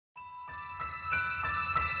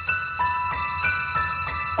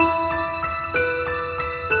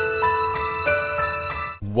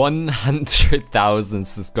100,000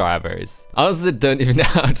 subscribers. I honestly don't even know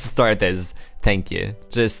how to start this. Thank you.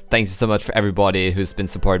 Just thank you so much for everybody who's been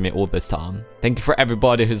supporting me all this time. Thank you for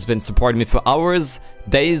everybody who's been supporting me for hours,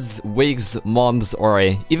 days, weeks, months, or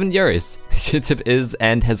even years. YouTube is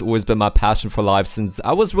and has always been my passion for life since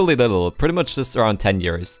I was really little, pretty much just around 10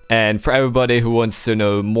 years. And for everybody who wants to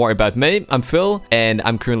know more about me, I'm Phil, and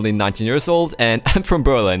I'm currently 19 years old, and I'm from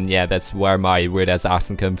Berlin. Yeah, that's where my weird-ass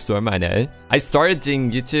accent comes from, I know. I started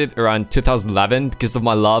doing YouTube around 2011 because of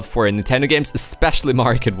my love for Nintendo games, especially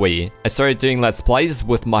Mario Kart Wii. I started doing Let's Plays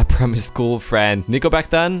with my primary school friend Nico back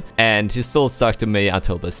then, and he still stuck to me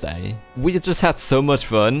until this day. We just had so much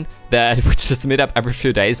fun that we just meet up every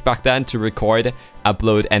few days back then to record,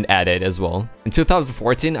 upload, and edit as well. In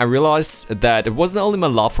 2014, I realized that it wasn't only my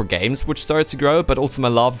love for games which started to grow, but also my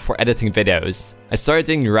love for editing videos. I started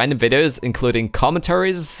doing random videos, including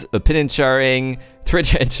commentaries, opinion sharing,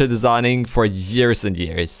 3D intro designing for years and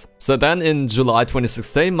years. So then in July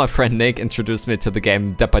 2016, my friend Nick introduced me to the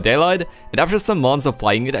game Dead by Daylight, and after some months of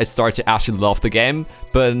playing it, I started to actually love the game.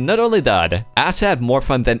 But not only that, I actually had more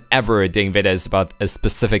fun than ever doing videos about a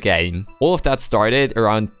specific game. All of that started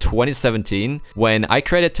around 2017 when I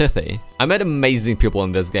created Tithi. I met amazing people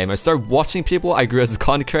in this game. I started watching people, I grew as a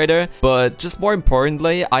content creator, but just more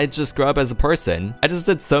importantly, I just grew up as a person. I just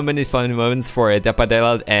did so many funny moments for Dead by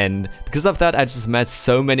Daylight, and because of that, I just met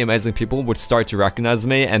so many amazing people which started to recognize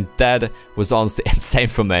me, and that was honestly insane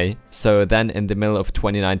for me. So then in the middle of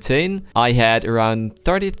 2019, I had around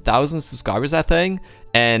 30,000 subscribers, I think.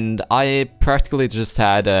 And I practically just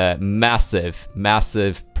had a massive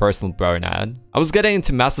personal burnout. I was getting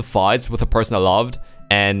into massive fights with a person I loved,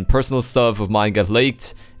 and personal stuff of mine got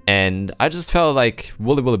leaked, and I just felt like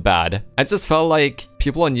really bad. I just felt like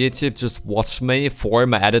people on YouTube just watched me for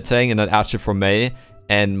my editing and not actually for me,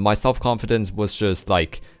 and my self-confidence was just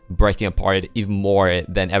like breaking apart even more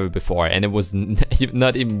than ever before, and it was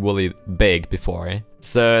not even really big before.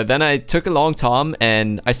 So then I took a long time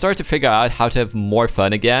and I started to figure out how to have more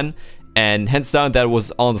fun again, and hands down that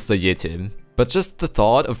was honestly YouTube. But just the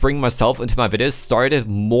thought of bringing myself into my videos started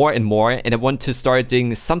more and more, and I want to start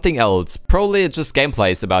doing something else. Probably just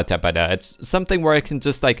gameplays about Dead by Daylight. Something where I can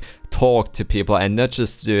just like talk to people and not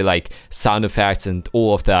just do like sound effects and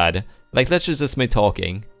all of that. Like, literally just me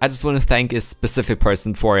talking. I just want to thank a specific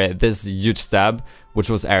person for this huge step, which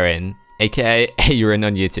was Aaron, aka Aaron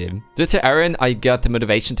on YouTube. Due to Aaron, I got the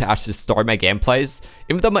motivation to actually start my gameplays,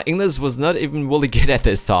 even though my English was not even really good at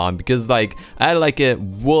this time, because like I had like a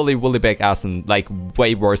really big accent, like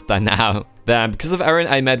way worse than now. Then because of Aaron,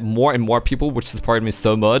 I met more and more people which supported me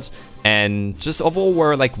so much, and just overall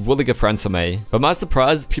were like really good friends for me. But my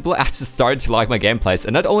surprise, people actually started to like my gameplays,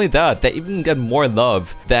 and not only that, they even got more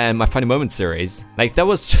love than my Funny Moments series. Like, that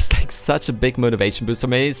was just like such a big motivation boost for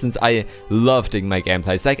me, since I loved doing my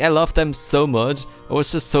gameplays. Like, I loved them so much. It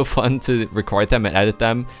was just so fun to record them and edit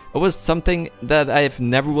them. It was something that I've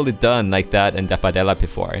never really done like that in Dead by Daylight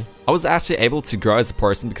before. I was actually able to grow as a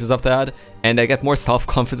person because of that, and I get more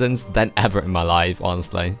self-confidence than ever in my life,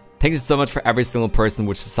 honestly. Thank you so much for every single person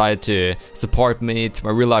which decided to support me, to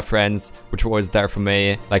my real life friends which were always there for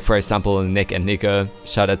me, like for example Nick and Nico.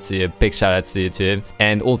 Shout out to you, big shout out to you too,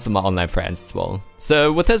 and also my online friends as well.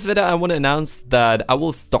 So with this video, I want to announce that I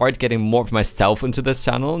will start getting more of myself into this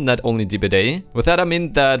channel, not only DVD. With that I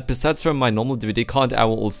mean that besides from my normal DVD content, I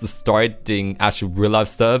will also start doing actual real life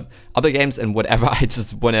stuff, other games, and whatever I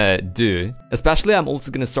just want to do. Especially I'm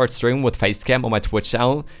also going to start streaming with Facecam on my Twitch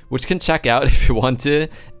channel, which you can check out if you want to,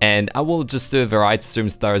 and I will just do a variety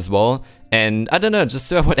streams there as well. And I don't know, just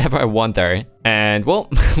do whatever I want there. And well,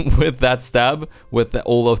 with that step, with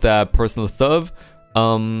all of that personal stuff,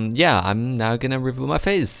 yeah, I'm now gonna reveal my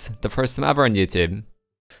face, the first time ever on YouTube.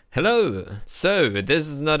 Hello! So, this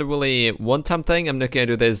is not a really one-time thing, I'm not gonna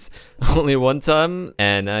do this only one time.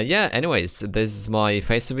 And yeah, anyways, this is my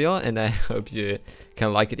face reveal, and I hope you kind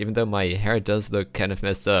of like it, even though my hair does look kind of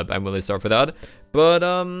messed up. I'm really sorry for that. But,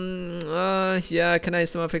 yeah, can I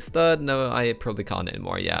somehow fix that? No, I probably can't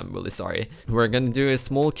anymore. Yeah, I'm really sorry. We're gonna do a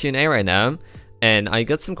small Q&A right now, and I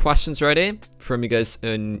got some questions ready from you guys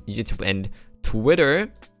on YouTube and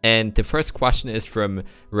Twitter. And the first question is from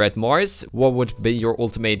Red Mars. What would be your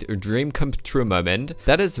ultimate dream come true moment?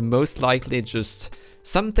 That is most likely just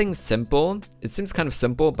something simple. It seems kind of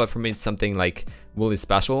simple, but for me it's something like really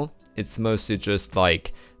special. It's mostly just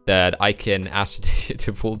like that I can actually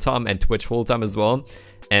do full-time and Twitch full-time as well,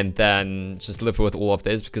 and then just live with all of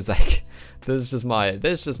this, because like this is just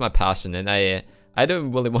my passion, and I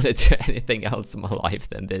don't really want to do anything else in my life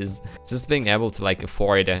than this. Just being able to like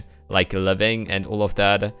afford like a living and all of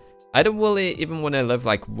that. I don't really even want to live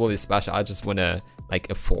like really special. I just want to like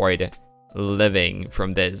afford living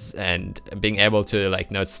from this and being able to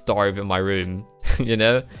like not starve in my room, you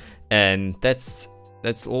know? And that's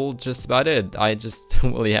all just about it. I just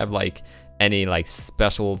don't really have like any like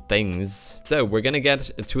special things. So we're gonna get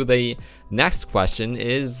to the next question.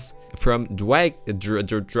 Is from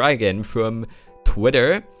Dragon from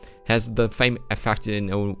Twitter. Has the fame affected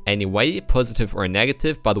in any way, positive or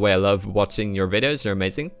negative? By the way, I love watching your videos. You're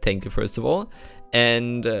amazing. Thank you, first of all.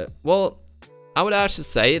 And well, I would actually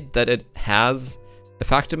say that it has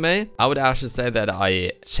affected me. I would actually say that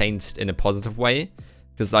I changed in a positive way,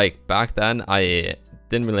 because like back then I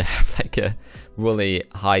didn't really have like a really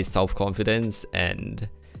high self-confidence, and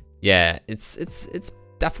yeah, it's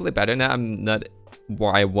definitely better now. I'm not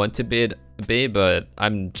where I want to be, but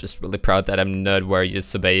I'm just really proud that I'm not where I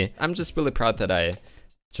used to be. I'm just really proud that I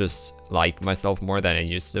just like myself more than I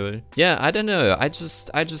used to. Yeah, I don't know. I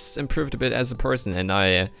just improved a bit as a person, and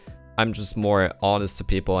I'm just more honest to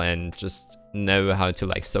people and just know how to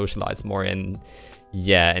like socialize more. And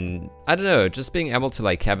yeah, and I don't know, just being able to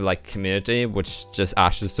like have like community which just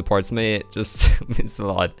actually supports me, it just means a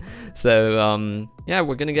lot. So yeah,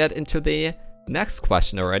 we're gonna get into the next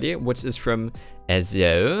question already, which is from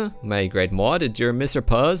Ezio, my great mod. Do you miss your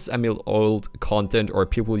pause? I mean, old content or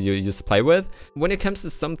people you used to play with? When it comes to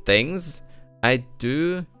some things, I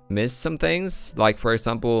do miss some things. Like for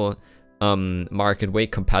example, Market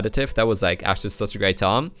Week competitive. That was like actually such a great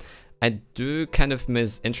time. I do kind of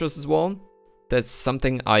miss intros as well. That's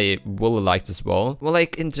something I really liked as well. Well,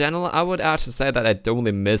 like in general, I would actually say that I don't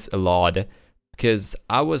really miss a lot, because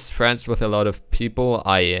I was friends with a lot of people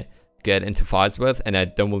I get into fights with, and I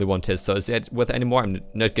don't really want to associate with anymore. I'm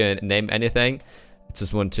not gonna name anything. I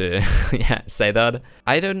just want to yeah, say that.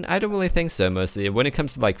 I don't really think so. Mostly when it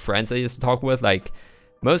comes to like friends I used to talk with, like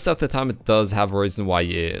most of the time it does have a reason why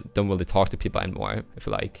you don't really talk to people anymore, I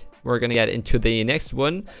feel like. We're gonna get into the next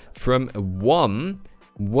one from Wom.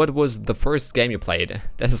 What was the first game you played?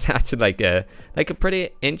 That is actually like a pretty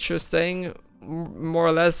interesting, more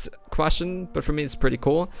or less question, but for me it's pretty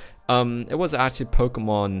cool. It was actually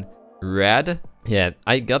Pokemon Red. Yeah,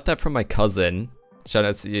 I got that from my cousin. Shout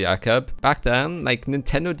out to you, Jakob. Back then, like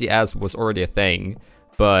Nintendo DS was already a thing,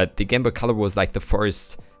 but the Game Boy Color was like the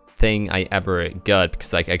first thing I ever got,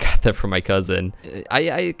 because like I got that from my cousin.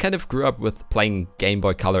 I kind of grew up with playing Game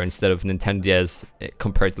Boy Color instead of Nintendo DS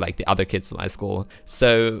compared to like the other kids in my school.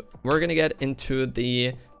 So we're gonna get into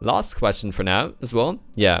the last question for now as well.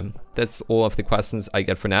 Yeah, that's all of the questions I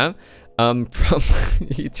get for now. From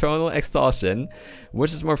Eternal Exhaustion,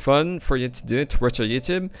 which is more fun for you to do, Twitch or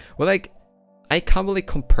YouTube? Well, like I can't really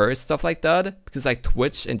compare stuff like that, because like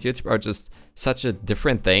Twitch and YouTube are just such a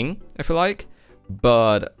different thing, I feel like.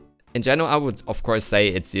 But in general, I would of course say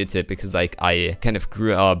it's YouTube, because like I kind of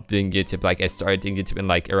grew up doing YouTube. Like I started doing YouTube in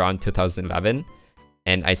like around 2011,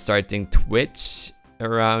 and I started doing Twitch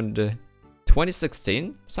around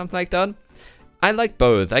 2016, something like that. I like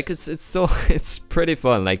both. Like it's still it's pretty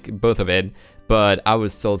fun, like both of it. But I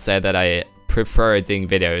would still say that I prefer doing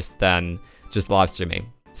videos than just live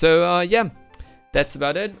streaming. So yeah, that's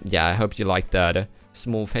about it. Yeah, I hope you liked that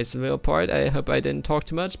small face reveal part. I hope I didn't talk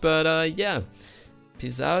too much, but yeah.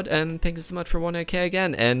 Peace out, and thank you so much for 100k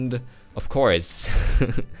again. And of course,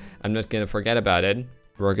 I'm not gonna forget about it.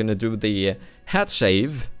 We're gonna do the head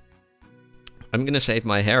shave. I'm gonna shave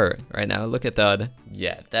my hair right now. Look at that.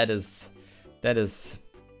 Yeah, that is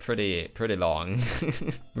pretty long.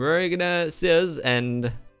 We're gonna scissors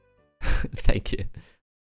and thank you.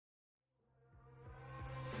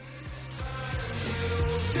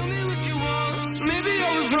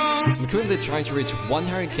 I'm currently trying to reach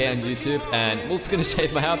 100k on YouTube, and I'm also gonna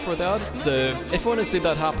shave my head for that. So if you want to see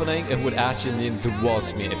that happening, it would actually mean the world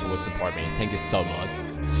to me if you would support me. Thank you so much.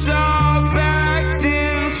 Stop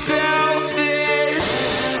acting selfish.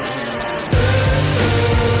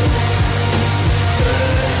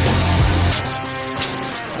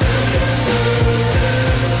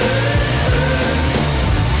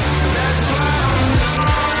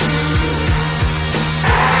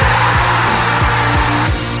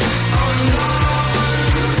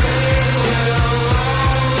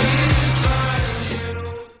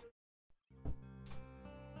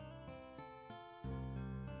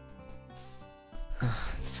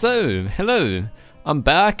 So, hello, I'm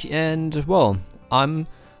back, and well, I'm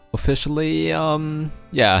officially,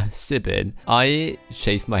 yeah, stupid. I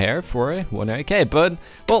shaved my hair for 100k, but,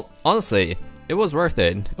 well, honestly, it was worth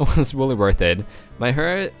it. It was really worth it. My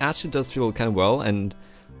hair actually does feel kind of well, and,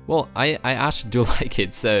 well, I actually do like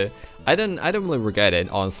it, so I don't really regret it,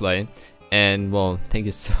 honestly. And, well, thank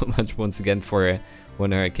you so much once again for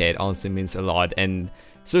 100k. It honestly means a lot, and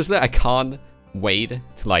seriously, I can't wait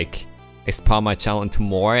to, like, expand my channel into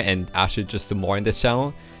more and actually just do more in this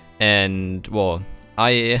channel. And well,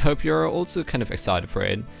 I hope you're also kind of excited for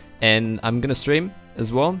it. And I'm gonna stream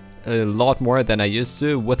as well, a lot more than I used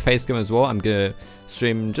to with Facecam as well. I'm gonna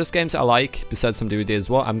stream just games I like besides some DVD as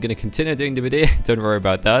well. I'm gonna continue doing DVD, don't worry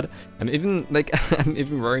about that. I'm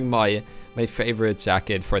even wearing my favorite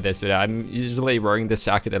jacket for this video. I'm usually wearing this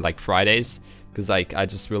jacket at like Fridays because like I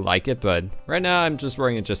just really like it, but right now I'm just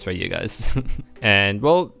wearing it just for you guys. And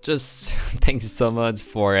well, just thank you so much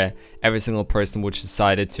for every single person which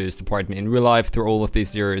decided to support me in real life through all of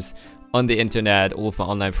these years, on the internet, all of my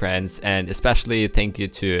online friends, and especially thank you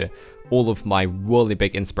to all of my really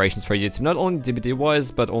big inspirations for YouTube, not only DVD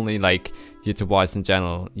wise, but only like YouTube wise in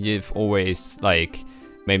general. You've always like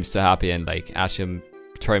made me so happy and like actually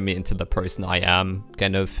turned me into the person I am,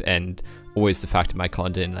 kind of, and always affected my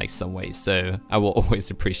content in like some ways, so I will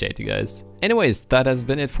always appreciate you guys. Anyways, that has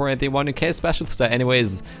been it for the 100k special. So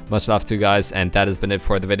anyways, much love to you guys, and that has been it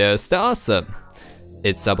for the video. Stay awesome.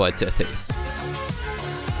 It's your boy Tithi.